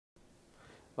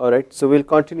Alright, so we'll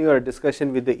continue our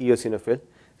discussion with the eosinophil.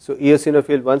 So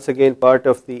eosinophil, once again, part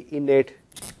of the innate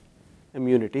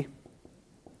immunity.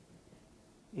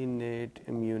 Innate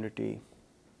immunity.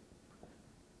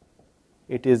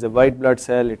 It is a white blood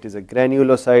cell, it is a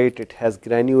granulocyte, it has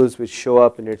granules which show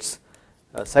up in its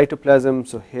cytoplasm.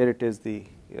 So here it is the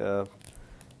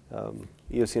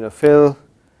eosinophil,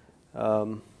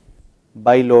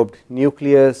 bilobed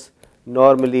nucleus,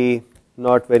 normally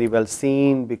not very well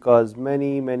seen because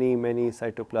many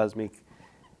cytoplasmic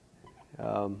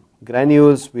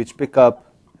granules which pick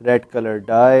up red color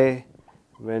dye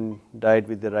when dyed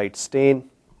with the right stain.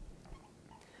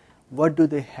 What do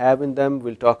they have in them?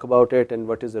 We'll talk about it, and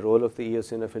what is the role of the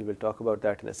eosinophil? We'll talk about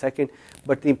that in a second.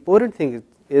 But the important thing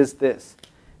is this,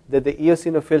 that the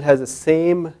eosinophil has the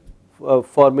same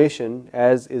formation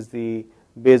as is the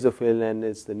basophil and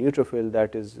is the neutrophil,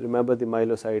 that is, remember the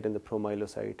myelocyte and the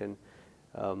promyelocyte and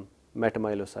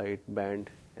metamyelocyte band,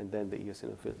 and then the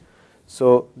eosinophil.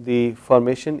 So the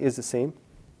formation is the same.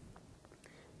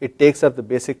 It takes up the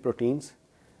basic proteins.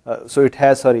 It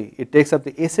takes up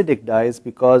the acidic dyes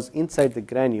because inside the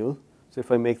granule, so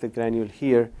if I make the granule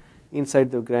here,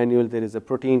 inside the granule there is a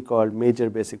protein called major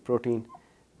basic protein.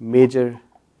 Major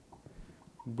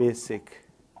basic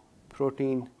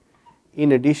protein.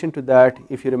 In addition to that,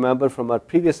 if you remember from our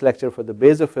previous lecture for the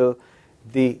basophil,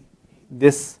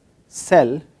 this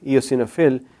cell,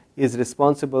 eosinophil, is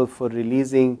responsible for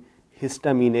releasing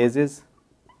histaminases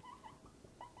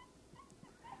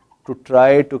to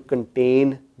try to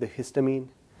contain the histamine.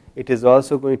 It is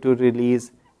also going to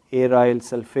release aryl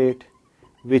sulfate,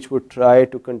 which would try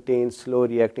to contain slow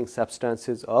reacting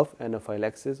substances of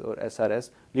anaphylaxis or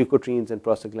SRS, leukotrienes and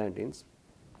prostaglandins.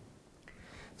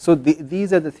 So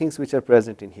these are the things which are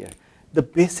present in here. The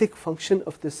basic function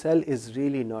of the cell is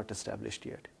really not established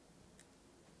yet.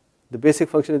 The basic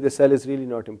function of the cell is really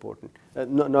not important,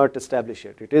 not established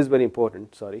yet. It is very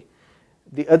important, sorry.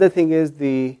 The other thing is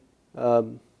the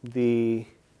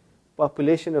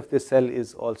population of this cell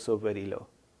is also very low.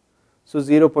 So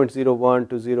 0.01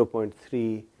 to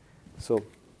 0.3, so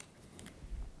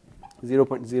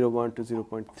 0.01 to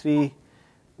 0.3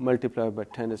 multiplied by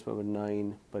 10 to the power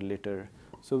 9 per liter.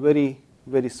 So very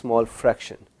small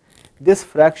fraction. This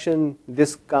fraction,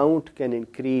 this count can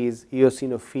increase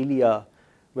eosinophilia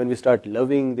when we start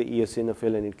loving the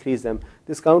eosinophil and increase them.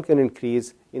 This count can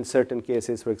increase in certain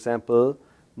cases. For example,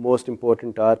 most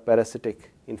important are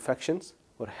parasitic infections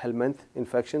or helminth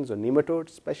infections or nematodes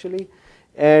especially,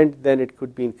 and then it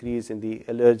could be increased in the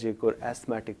allergic or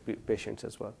asthmatic patients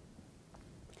as well.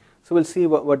 So we'll see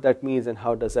what that means and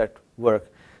how does that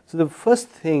work. So the first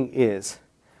thing is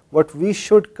what we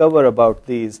should cover about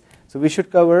these. So we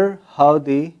should cover how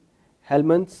the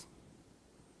helminths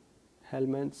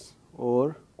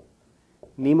or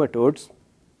nematodes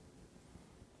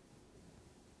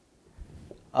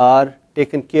are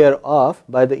taken care of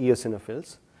by the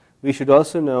eosinophils. We should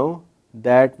also know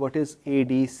that what is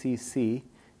ADCC,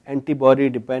 antibody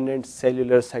dependent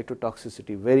cellular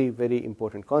cytotoxicity, very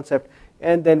important concept.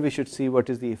 And then we should see what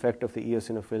is the effect of the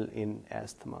eosinophil in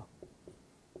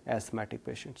asthmatic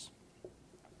patients.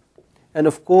 And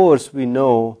of course we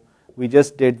know, we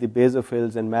just did the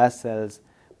basophils and mast cells,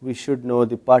 we should know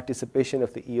the participation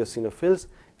of the eosinophils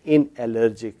in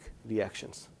allergic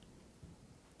reactions.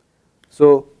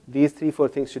 So these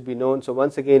 3-4 things should be known. So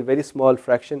once again, very small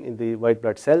fraction in the white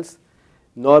blood cells,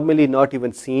 normally not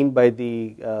even seen by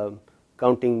the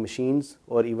counting machines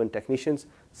or even technicians.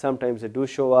 Sometimes they do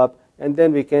show up, and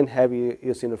then we can have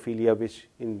eosinophilia, which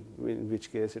in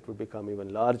which case it would become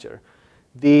even larger.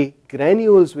 The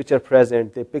granules which are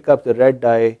present, they pick up the red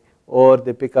dye or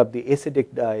they pick up the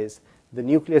acidic dyes. The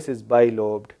nucleus is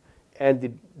bilobed,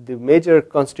 and the major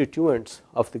constituents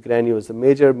of the granules, the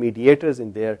major mediators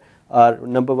in there are,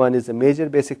 number one is the major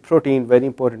basic protein, very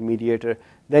important mediator,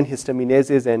 then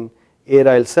histaminases and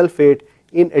aryl sulfate.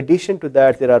 In addition to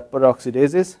that, there are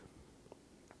peroxidases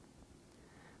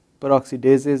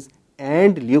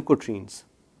and leukotrienes.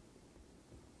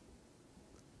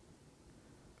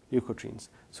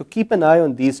 So keep an eye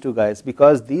on these two guys,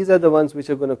 because these are the ones which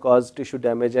are going to cause tissue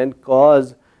damage and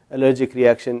cause allergic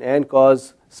reaction and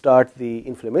start the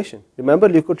inflammation. Remember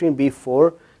leukotriene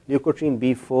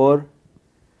B4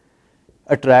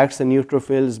 attracts the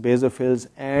neutrophils, basophils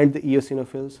and the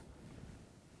eosinophils.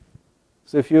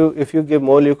 So if you give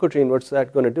more leukotriene, what's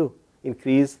that going to do?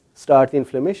 Start the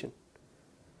inflammation,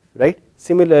 right?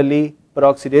 Similarly,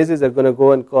 peroxidases are going to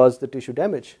go and cause the tissue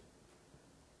damage,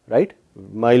 right?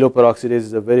 Myeloperoxidase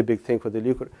is a very big thing for the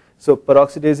leukotriene. So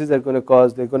peroxidases are going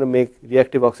to make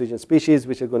reactive oxygen species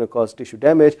which are going to cause tissue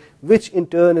damage, which in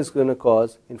turn is going to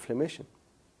cause inflammation.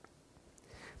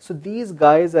 So these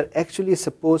guys are actually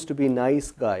supposed to be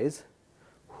nice guys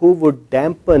who would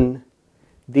dampen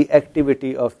the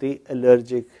activity of the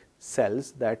allergic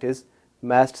cells, that is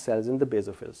mast cells in the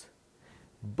basophils.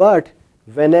 But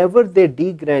whenever they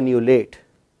degranulate,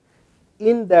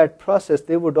 in that process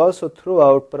they would also throw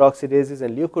out peroxidases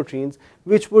and leukotrienes,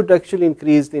 which would actually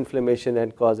increase the inflammation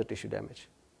and cause a tissue damage.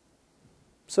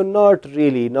 So not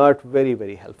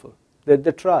very helpful. They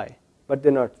try, but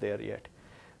they're not there yet.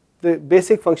 The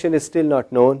basic function is still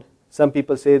not known. Some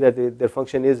people say that their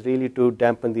function is really to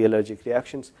dampen the allergic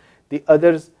reactions. The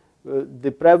others,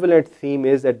 the prevalent theme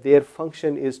is that their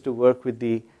function is to work with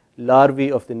the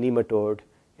larvae of the nematode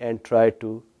and try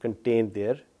to contain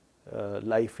their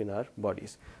life in our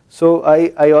bodies. So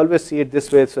I always see it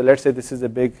this way. So let's say this is a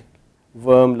big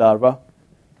worm larva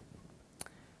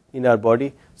in our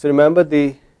body. So remember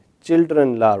the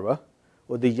children larva,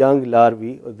 or the young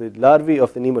larvae, or the larvae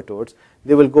of the nematodes,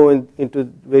 they will go into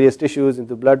various tissues,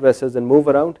 into blood vessels and move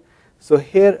around. So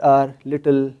here are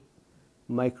little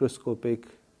microscopic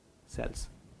cells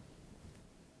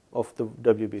of the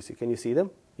WBC. Can you see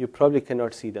them? You probably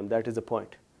cannot see them. That is the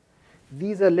point.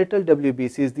 These are little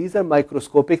WBCs. These are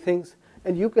microscopic things,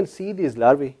 and you can see these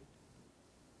larvae.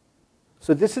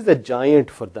 So this is a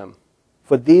giant for them.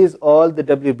 For these, all the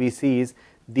WBCs,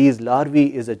 these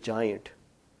larvae is a giant.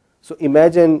 So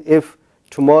imagine if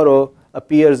tomorrow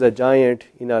appears a giant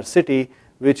in our city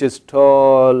which is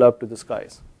tall up to the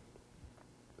skies.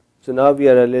 So now we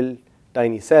are a little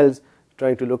tiny cells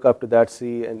trying to look up to that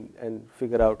sea and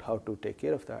figure out how to take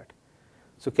care of that.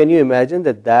 So can you imagine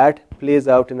that plays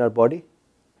out in our body?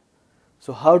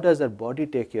 So how does our body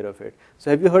take care of it? So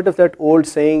have you heard of that old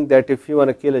saying that if you want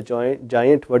to kill a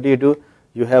giant, what do?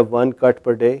 You have one cut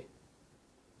per day,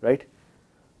 right?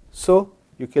 So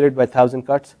you kill it by 1,000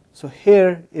 cuts. So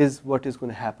here is what is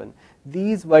going to happen.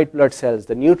 These white blood cells,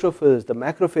 the neutrophils, the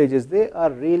macrophages, they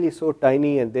are really so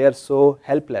tiny and they are so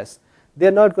helpless. They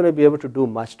are not going to be able to do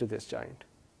much to this giant.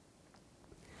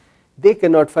 They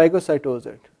cannot phagocytose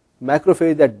it.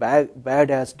 Macrophage, that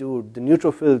badass dude, the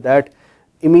neutrophil, that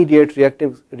immediate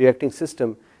reacting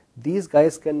system, these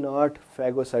guys cannot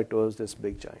phagocytose this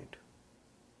big giant.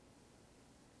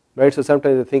 Right, so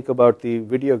sometimes I think about the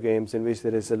video games in which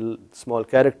there is a small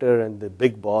character and the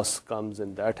big boss comes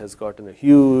and that has gotten a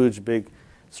huge big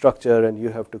structure and you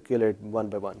have to kill it one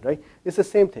by one, right? It's the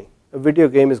same thing. A video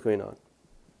game is going on.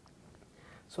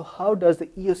 So how does the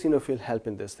eosinophil help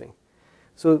in this thing?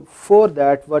 So for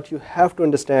that, what you have to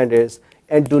understand is,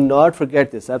 and do not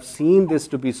forget this, I've seen this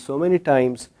to be so many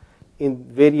times in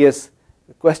various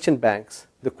question banks,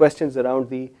 the questions around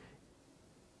the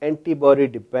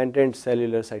antibody-dependent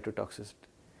cellular cytotoxicity.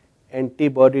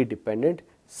 Antibody-dependent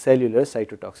cellular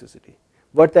cytotoxicity.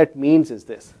 What that means is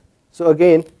this. So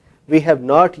again, we have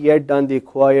not yet done the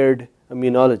acquired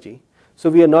immunology,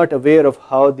 so we are not aware of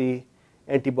how the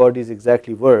antibodies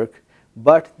exactly work,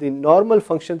 but the normal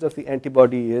functions of the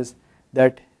antibody is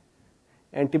that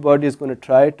antibody is going to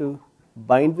try to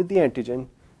bind with the antigen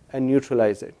and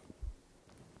neutralize it.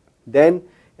 Then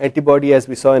antibody, as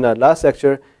we saw in our last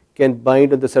lecture, can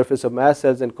bind on the surface of mast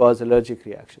cells and cause allergic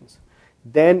reactions.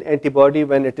 Then antibody,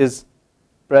 when it is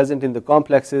present in the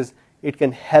complexes, it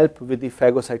can help with the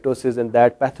phagocytosis, and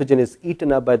that pathogen is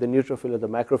eaten up by the neutrophil or the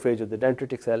macrophage or the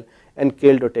dendritic cell and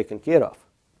killed or taken care of.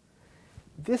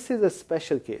 This is a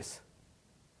special case.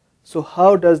 So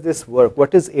how does this work?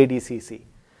 What is ADCC?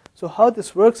 So how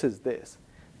this works is this,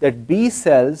 that B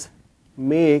cells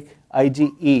make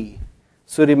IgE.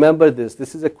 So remember this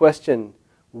is a question.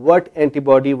 What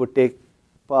antibody would take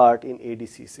part in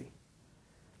ADCC?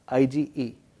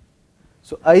 IgE.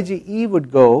 So IgE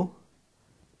would go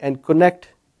and connect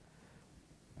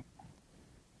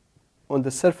on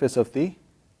the surface of the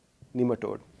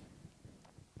nematode.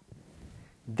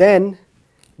 Then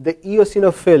the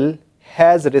eosinophil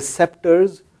has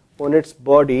receptors on its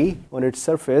body, on its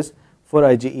surface for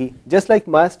IgE, just like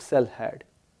mast cell had.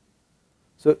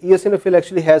 So eosinophil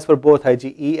actually has for both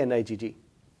IgE and IgG.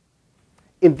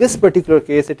 In this particular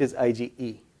case, it is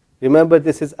IgE. Remember,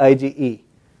 this is IgE.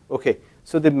 Okay,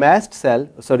 so the mast cell,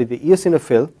 sorry, the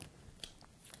eosinophil,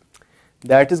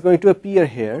 that is going to appear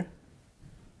here.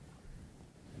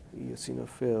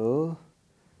 Eosinophil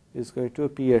is going to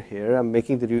appear here. I'm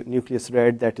making the nucleus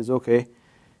red, that is okay.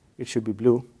 It should be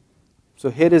blue.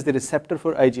 So here is the receptor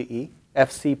for IgE,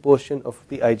 Fc portion of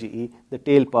the IgE, the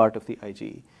tail part of the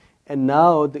IgE. And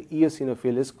now the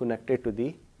eosinophil is connected to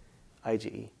the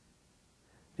IgE.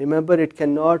 Remember, it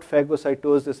cannot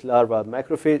phagocytose this larva.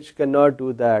 Macrophage cannot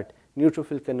do that.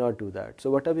 Neutrophil cannot do that. So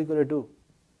what are we going to do?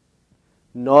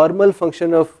 Normal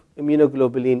function of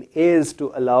immunoglobulin is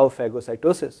to allow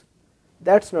phagocytosis.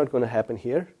 That's not going to happen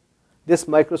here. This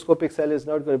microscopic cell is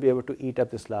not going to be able to eat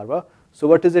up this larva. So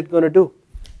what is it going to do?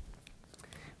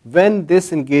 When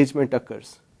this engagement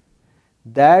occurs,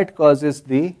 that causes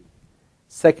the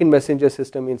second messenger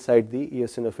system inside the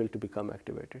eosinophil to become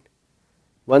activated.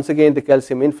 Once again the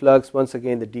calcium influx, once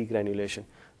again the degranulation.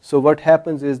 So what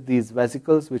happens is these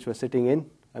vesicles which were sitting in,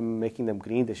 I'm making them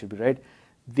green, they should be red,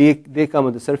 they come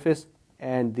on the surface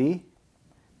and the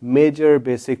major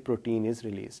basic protein is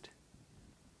released.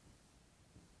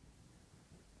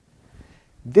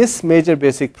 This major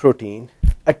basic protein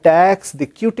attacks the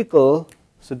cuticle.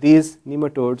 So these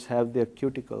nematodes have their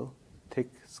cuticle, thick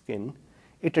skin.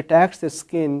 It attacks the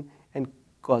skin and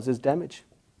causes damage.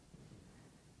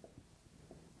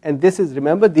 And this is,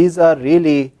 remember, these are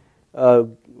really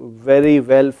very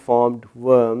well formed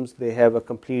worms. They have a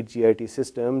complete GIT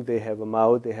system, they have a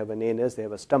mouth, they have an anus, they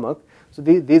have a stomach. So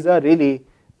these are really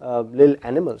little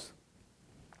animals.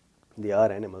 They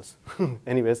are animals.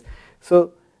 Anyways,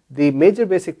 so the major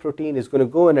basic protein is going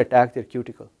to go and attack their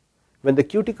cuticle. When the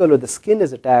cuticle or the skin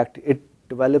is attacked, it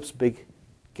develops big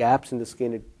gaps in the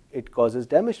skin. It causes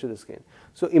damage to the skin.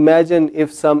 So imagine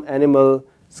if some animal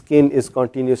skin is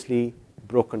continuously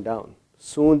broken down.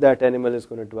 Soon that animal is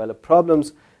going to develop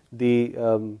problems. The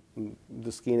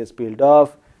skin is peeled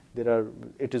off.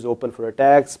 It is open for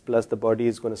attacks. Plus the body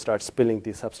is going to start spilling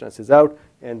these substances out,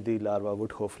 and the larva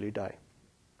would hopefully die.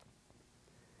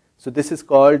 So this is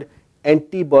called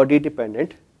antibody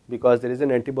dependent, because there is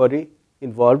an antibody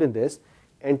involved in this.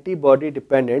 Antibody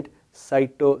dependent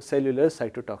cellular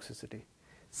cytotoxicity.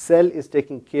 Cell is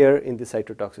taking care in the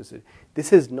cytotoxicity.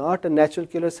 This is not a natural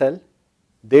killer cell.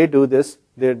 They do this.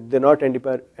 They're not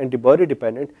antibody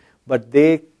dependent, but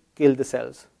they kill the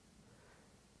cells.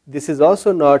 This is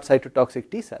also not cytotoxic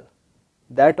T cell.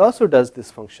 That also does this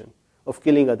function of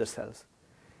killing other cells.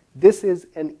 This is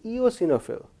an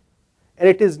eosinophil, and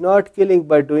it is not killing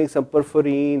by doing some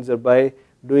perforins or by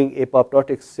doing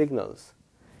apoptotic signals.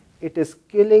 It is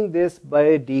killing this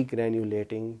by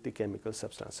degranulating the chemical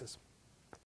substances.